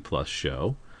Disney Plus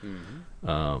show.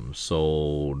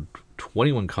 Sold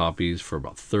 21 copies for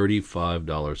about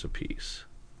 $35 a piece.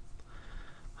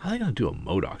 How are they going to do a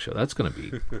MODOK show? That's going to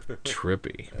be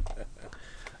trippy.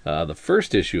 The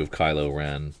first issue of Kylo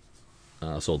Ren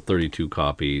sold 32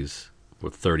 copies for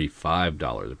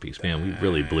 $35 a piece. Man, we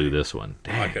really blew this one.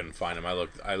 Dang. I couldn't find them.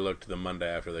 I looked the Monday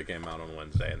after they came out on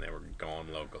Wednesday, and they were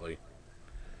gone locally.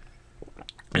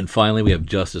 And finally, we have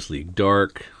Justice League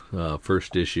Dark,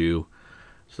 first issue.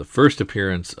 It's the first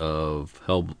appearance of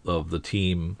the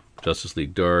team Justice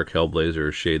League Dark,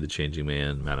 Hellblazer, Shade the Changing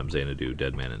Man, Madame Xanadu,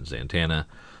 Deadman, and Zatanna.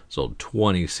 Sold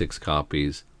 26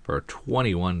 copies for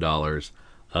 $21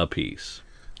 a piece.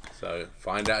 So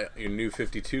find out your new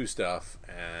 52 stuff,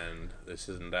 and this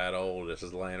isn't that old. This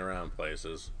is laying around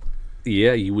places.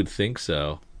 Yeah, you would think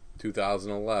so.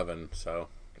 2011, so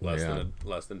less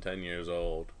than 10 years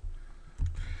old.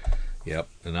 Yep,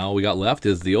 and all we got left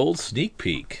is the old sneak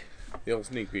peek. The old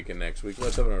sneak peek in next week.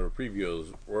 Let's have another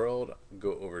previews world.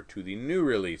 Go over to the new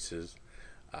releases.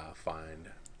 Find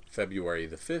February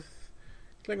the 5th.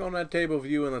 Click on that table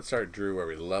view and let's start Drew where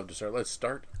we love to start. Let's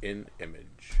start in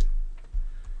Image.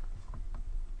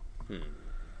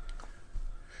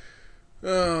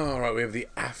 Alright, we have the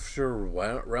After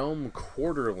Realm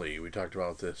Quarterly. We talked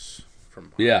about this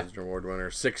from Eisner Award winner.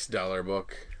 $6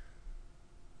 book.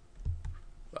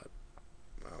 But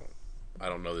I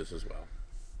don't know this as well.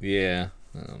 Yeah,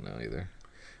 I don't know either.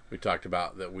 We talked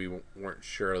about that we weren't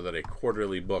sure that a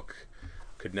quarterly book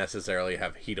could necessarily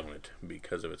have heat on it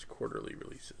because of its quarterly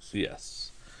releases.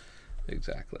 Yes,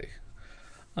 exactly.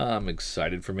 I'm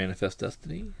excited for Manifest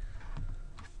Destiny.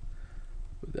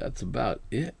 But that's about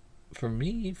it for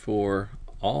me for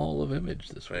all of Image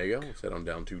this week. There you go. Let's head on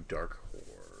down to Dark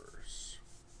Horse.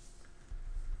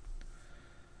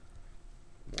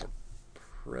 More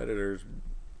Predators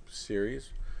series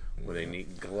with a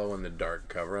neat glow-in-the-dark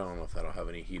cover. I don't know if that'll have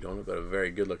any heat on it, but a very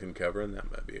good-looking cover, and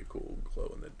that might be a cool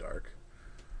glow-in-the-dark.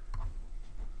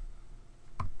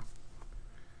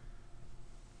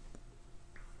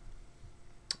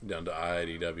 Down to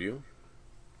IDW.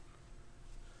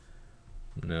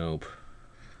 Nope.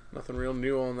 Nothing real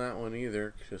new on that one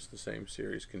either. Just the same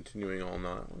series continuing on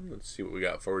that one. Let's see what we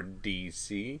got for DC.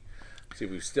 See if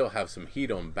we still have some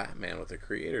heat on Batman with a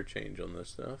creator change on this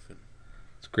stuff.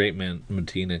 It's great, man.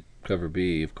 Matina cover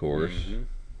B, of course.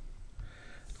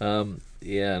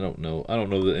 Yeah, I don't know. I don't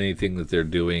know that anything that they're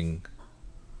doing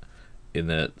in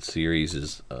that series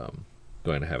is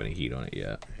going to have any heat on it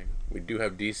yet. We do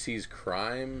have DC's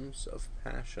Crimes of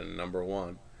Passion,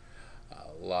 #1.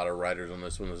 A lot of writers on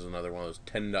this one. This is another one of those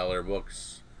 $10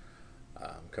 books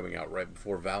coming out right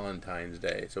before Valentine's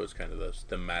Day. So it's kind of those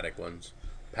thematic ones.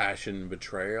 Passion,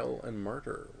 betrayal, and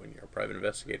murder. When you're private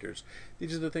investigators,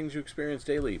 these are the things you experience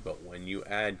daily. But when you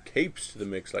add capes to the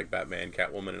mix like Batman,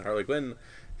 Catwoman, and Harley Quinn,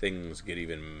 things get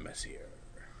even messier.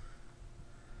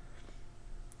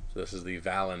 So this is the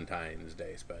Valentine's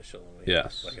Day special.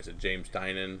 Yes. Like I said, James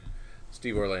Tynion,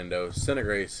 Steve Orlando, Senna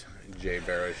Grace, Jay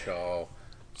Baruchel,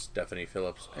 Stephanie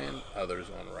Phillips, and others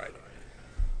on writing.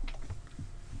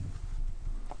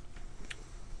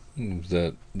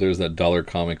 There's that Dollar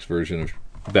Comics version of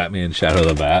Batman Shadow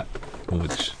the Bat,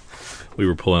 which we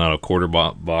were pulling out of quarter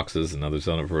boxes and now they're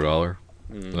selling it for $1.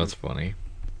 That's funny.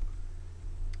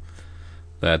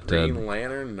 That Green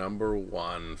Lantern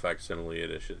 #1 facsimile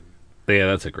edition. Yeah,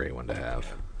 that's a great one to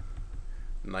have.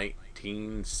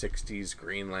 1960s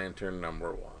Green Lantern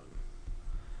 #1.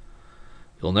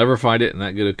 You'll never find it in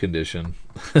that good a condition.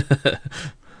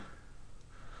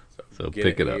 So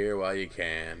pick it up here while you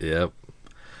can. Yep.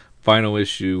 Final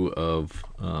issue of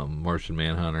Martian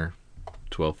Manhunter,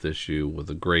 12th issue with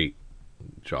a great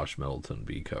Josh Middleton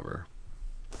B cover.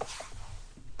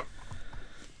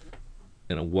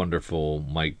 And a wonderful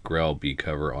Mike Grell B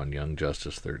cover on Young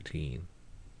Justice 13.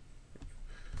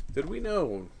 Did we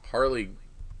know Harley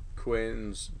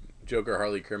Quinn's Joker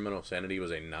Harley Criminal Sanity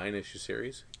was a 9-issue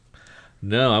series?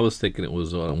 No, I was thinking it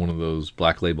was one of those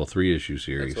Black Label 3-issue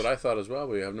series. That's what I thought as well.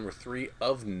 We have #3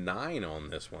 of 9 on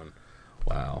this one.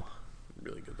 Wow.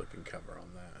 Really good looking cover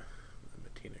on that. The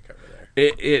Matina cover there.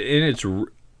 And it's,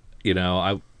 you know,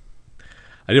 I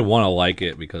didn't want to like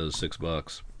it because it's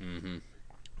 $6. Mm-hmm.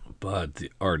 But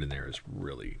the art in there is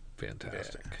really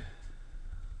fantastic. Yeah.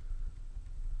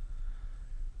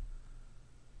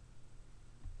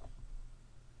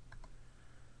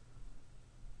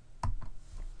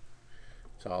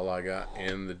 That's all I got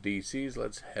in the DCs.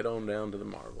 Let's head on down to the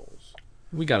Marvels.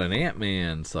 We got an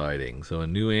Ant-Man sighting. So a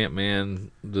new Ant-Man.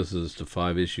 This is the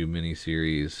 5-issue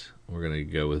miniseries. We're going to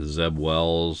go with Zeb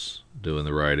Wells doing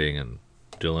the writing and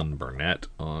Dylan Burnett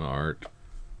on art.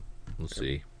 We'll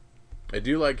see. I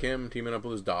do like him teaming up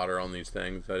with his daughter on these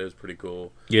things. That is pretty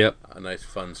cool. Yep. A nice,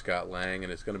 fun Scott Lang,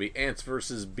 and it's going to be ants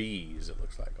versus bees. It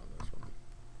looks like on this one.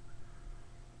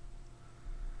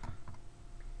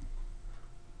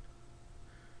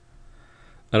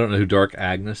 I don't know who Dark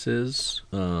Agnes is.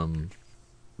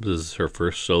 This is her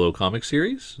first solo comic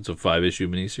series. It's a 5-issue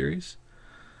miniseries.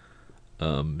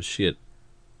 Is she a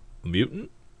mutant?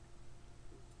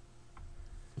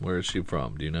 Where is she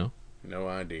from? Do you know? No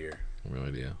idea. No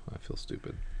idea. I feel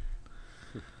stupid.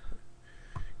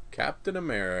 Captain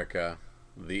America,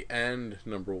 The End,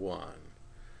 #1.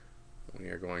 We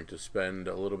are going to spend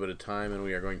a little bit of time, and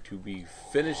we are going to be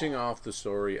finishing off the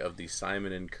story of the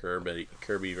Simon and Kirby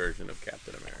version of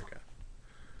Captain America.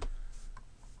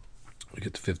 We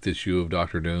get the 5th issue of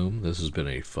Doctor Doom. This has been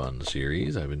a fun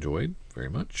series. I've enjoyed very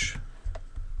much.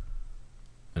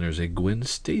 And there's a Gwen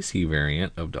Stacy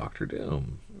variant of Doctor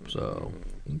Doom. So,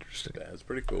 interesting. That's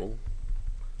pretty cool.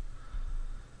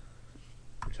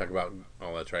 We talk about,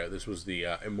 oh, that's right. This was the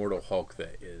Immortal Hulk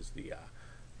that is the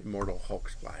Immortal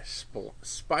Hulk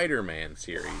Spider-Man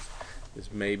series.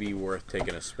 This may be worth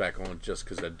taking a spec on just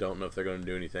because I don't know if they're going to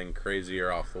do anything crazy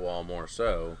or off the wall more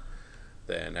so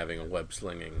than having a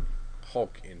web-slinging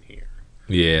Hulk in here.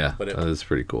 Yeah, but that's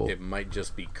pretty cool. It might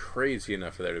just be crazy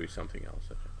enough for there to be something else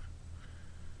in it.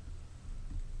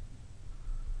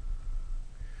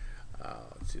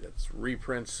 Let's see, that's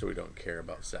reprints, so we don't care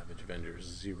about Savage Avengers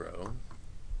 0.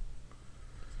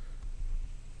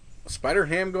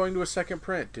 Spider-Ham going to a second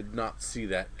print. Did not see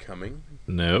that coming.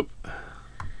 Nope.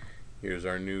 Here's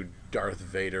our new Darth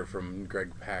Vader from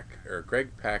Greg Pak. Or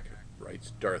Greg Pak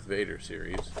writes Darth Vader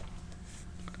series.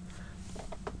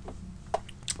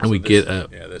 And so we get a...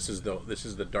 Yeah, this is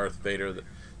the Darth Vader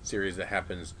series that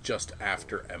happens just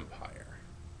after Empire.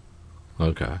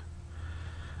 Okay.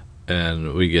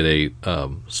 And we get a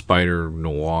Spider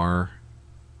Noir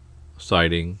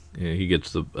sighting. He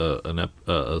gets an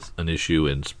issue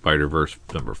in Spider-Verse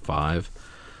 #5.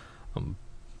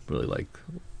 Really like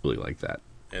that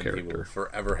and character. He will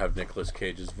forever have Nicolas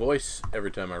Cage's voice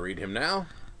every time I read him now.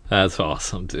 That's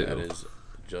awesome too. That is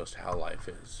just how life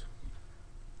is.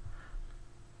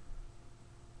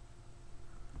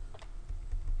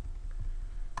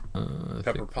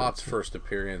 Pepper Potts' first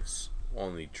appearance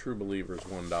on the True Believers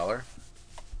 $1.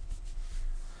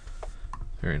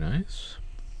 Very nice.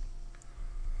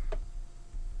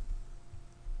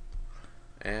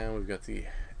 And we've got the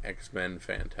X-Men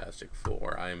Fantastic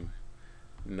Four. I'm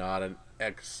not an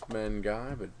X-Men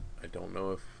guy, but I don't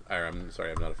know if... I'm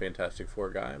sorry, I'm not a Fantastic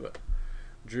Four guy, but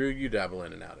Drew, you dabble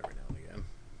in and out every now and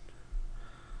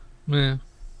again.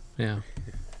 Yeah.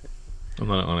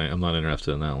 I'm not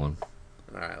interested in that one.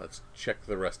 Alright, let's check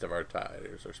the rest of our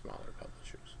titles or smaller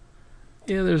publishers.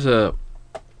 Yeah, there's a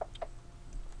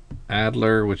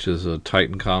Adler, which is a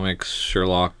Titan Comics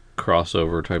Sherlock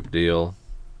crossover type deal.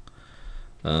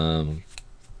 Might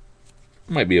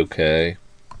be okay.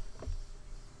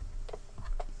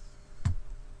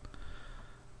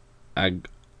 Agretsuko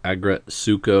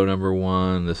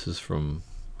 #1. This is from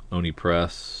Oni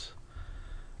Press.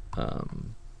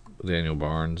 Daniel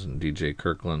Barnes and DJ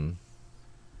Kirkland.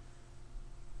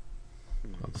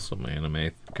 That's some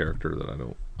anime character that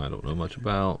I don't know much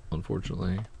about,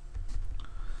 unfortunately.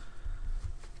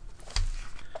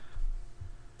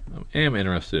 I am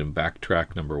interested in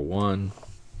Backtrack #1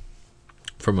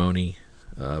 from Oni.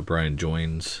 Brian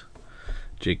Joins,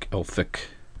 Jake Elphick.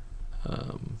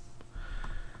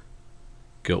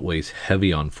 Guilt weighs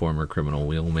heavy on former criminal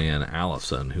wheelman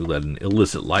Allison, who led an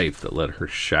illicit life that led her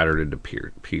shattered into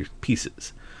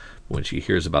pieces. When she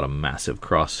hears about a massive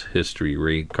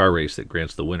cross-history car race that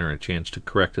grants the winner a chance to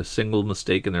correct a single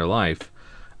mistake in their life,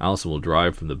 Allison will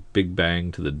drive from the Big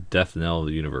Bang to the death knell of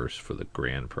the universe for the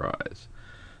grand prize.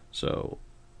 So,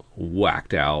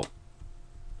 whacked out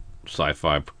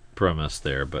sci-fi premise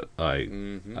there, but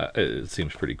it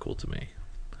seems pretty cool to me.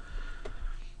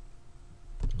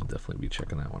 I'll definitely be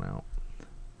checking that one out.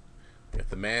 We got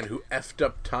The Man Who Effed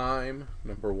Up Time,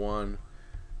 #1.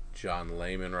 John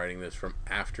Layman writing this from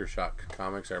Aftershock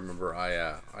Comics. I remember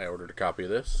I ordered a copy of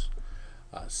this.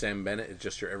 Sam Bennett is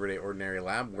just your everyday ordinary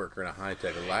lab worker in a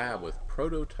high-tech lab with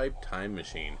prototype time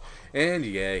machine. And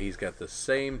yeah, he's got the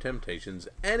same temptations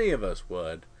any of us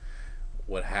would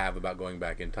have about going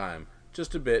back in time.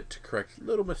 Just a bit to correct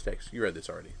little mistakes. You read this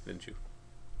already, didn't you?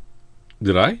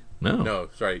 Did I? No. No,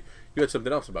 sorry. You had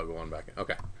something else about going back.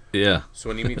 Okay. Yeah. So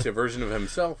when he meets a version of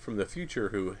himself from the future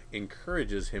who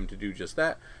encourages him to do just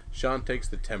that, Sean takes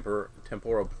the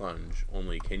temporal plunge.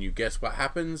 Only, can you guess what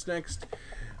happens next?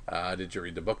 Did you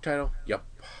read the book title? Yup.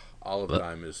 All of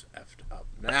time is effed up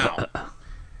now.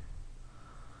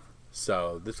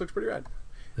 So, this looks pretty rad.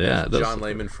 Yeah, That's John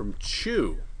Layman from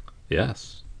Chew.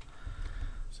 Yes.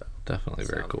 So Definitely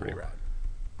very cool. Pretty rad.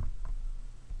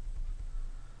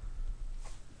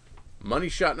 Money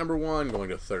Shot number 1 going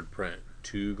to a third print,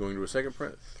 2 going to a second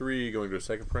print, 3 going to a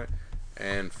second print,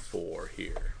 and 4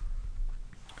 here.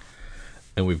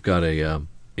 And we've got a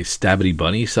Stabity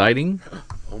Bunny sighting.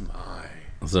 Oh my!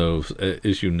 So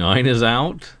issue 9 is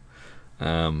out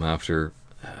after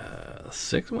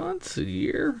 6 months, a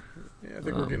year. Yeah, I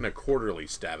think we're getting a quarterly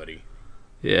Stabity.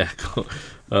 Yeah,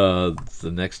 it's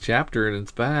the next chapter and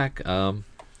it's back.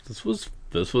 This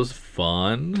was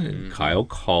fun, and Kyle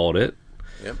called it.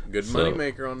 Yep, good money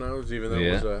maker on those, even though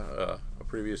it was a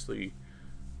previously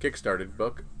kickstarted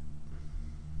book.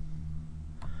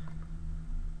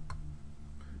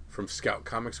 From Scout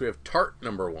Comics, we have Tart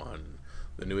number 1,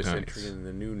 the newest entry in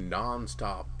the new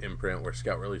non-stop imprint, where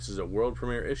Scout releases a world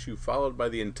premiere issue followed by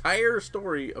the entire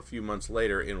story a few months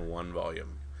later in one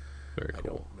volume. Very cool. I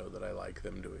don't know that I like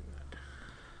them doing that.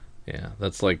 Yeah,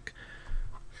 that's like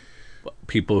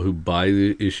people who buy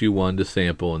the issue 1 to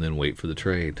sample and then wait for the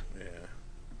trade. Yeah.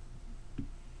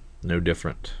 No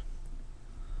different.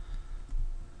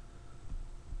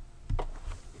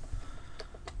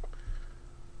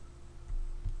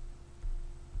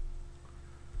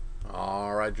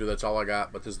 All right, Drew, that's all I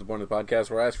got. But this is the point of the podcast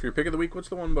where I ask for your pick of the week. What's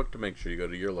the one book to make sure you go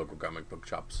to your local comic book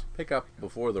shops, pick up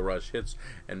before the rush hits,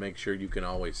 and make sure you can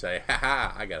always say,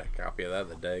 "Ha, I got a copy of that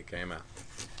the day it came out."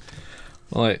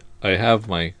 Well, I have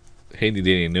my handy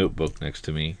dandy notebook next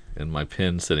to me and my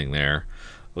pen sitting there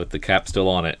with the cap still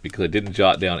on it because I didn't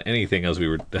jot down anything as we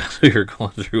were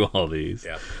going through all these.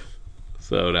 Yeah.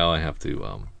 So now I have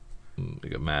to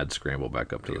make a mad scramble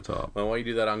back up to the top. Well, while you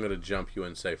do that, I'm going to jump you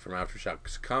and say from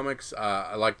Aftershocks Comics,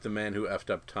 I like The Man Who Effed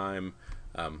Up Time.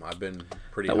 I've been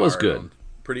pretty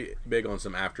pretty big on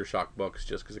some Aftershock books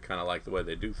just because I kind of like the way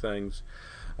they do things.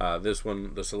 This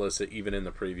one, the solicit, even in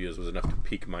the previews, was enough to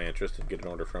pique my interest and get an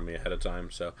order from me ahead of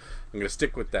time. So I'm going to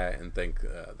stick with that and think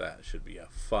that should be a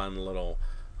fun little,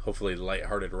 hopefully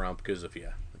lighthearted romp. Because if you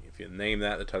name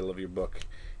that the title of your book,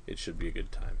 it should be a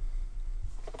good time.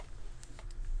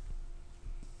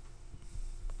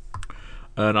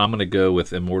 And I'm going to go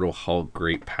with Immortal Hulk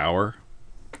Great Power.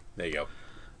 There you go.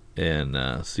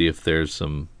 And see if there's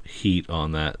some heat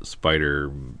on that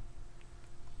Spider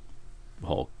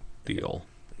Hulk deal.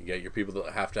 You get your people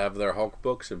that have to have their Hulk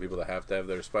books and people that have to have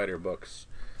their Spider books.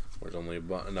 There's only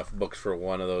enough books for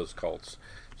one of those cults.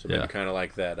 So maybe kind of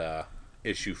like that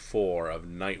issue 4 of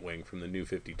Nightwing from the New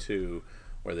 52,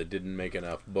 where they didn't make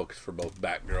enough books for both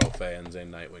Batgirl fans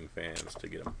and Nightwing fans to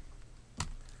get them.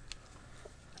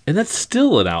 And that's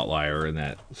still an outlier in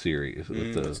that series.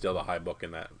 It's still the high book in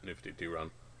that New 52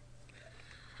 run.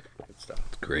 Good stuff.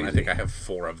 It's crazy. I think I have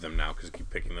 4 of them now because I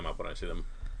keep picking them up when I see them.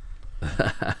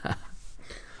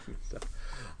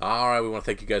 All right, we want to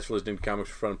thank you guys for listening to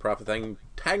Comics for Fun and Profit.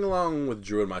 Tag along with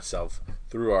Drew and myself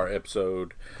through our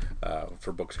episode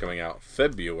for books coming out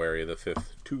February the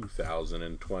 5th,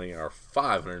 2020, our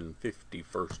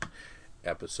 551st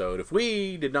episode. If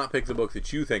we did not pick the book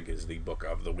that you think is the book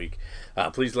of the week,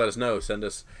 please let us know. Send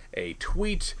us a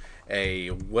tweet, a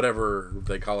whatever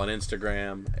they call an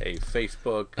Instagram, a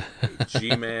Facebook, a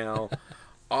Gmail,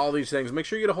 all these things. Make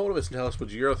sure you get a hold of us and tell us what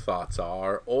your thoughts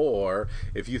are. Or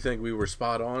if you think we were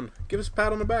spot on, give us a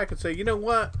pat on the back and say, you know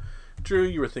what, Drew,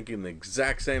 you were thinking the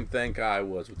exact same thing I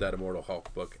was with that Immortal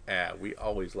Hulk book. We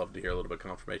always love to hear a little bit of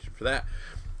confirmation for that.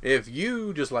 If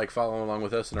you just like following along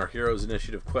with us in our Heroes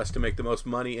Initiative quest to make the most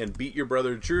money and beat your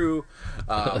brother Drew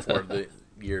for the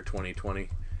year 2020,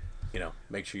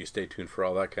 make sure you stay tuned for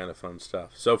all that kind of fun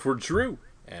stuff. So for Drew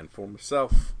and for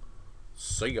myself,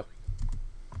 see ya.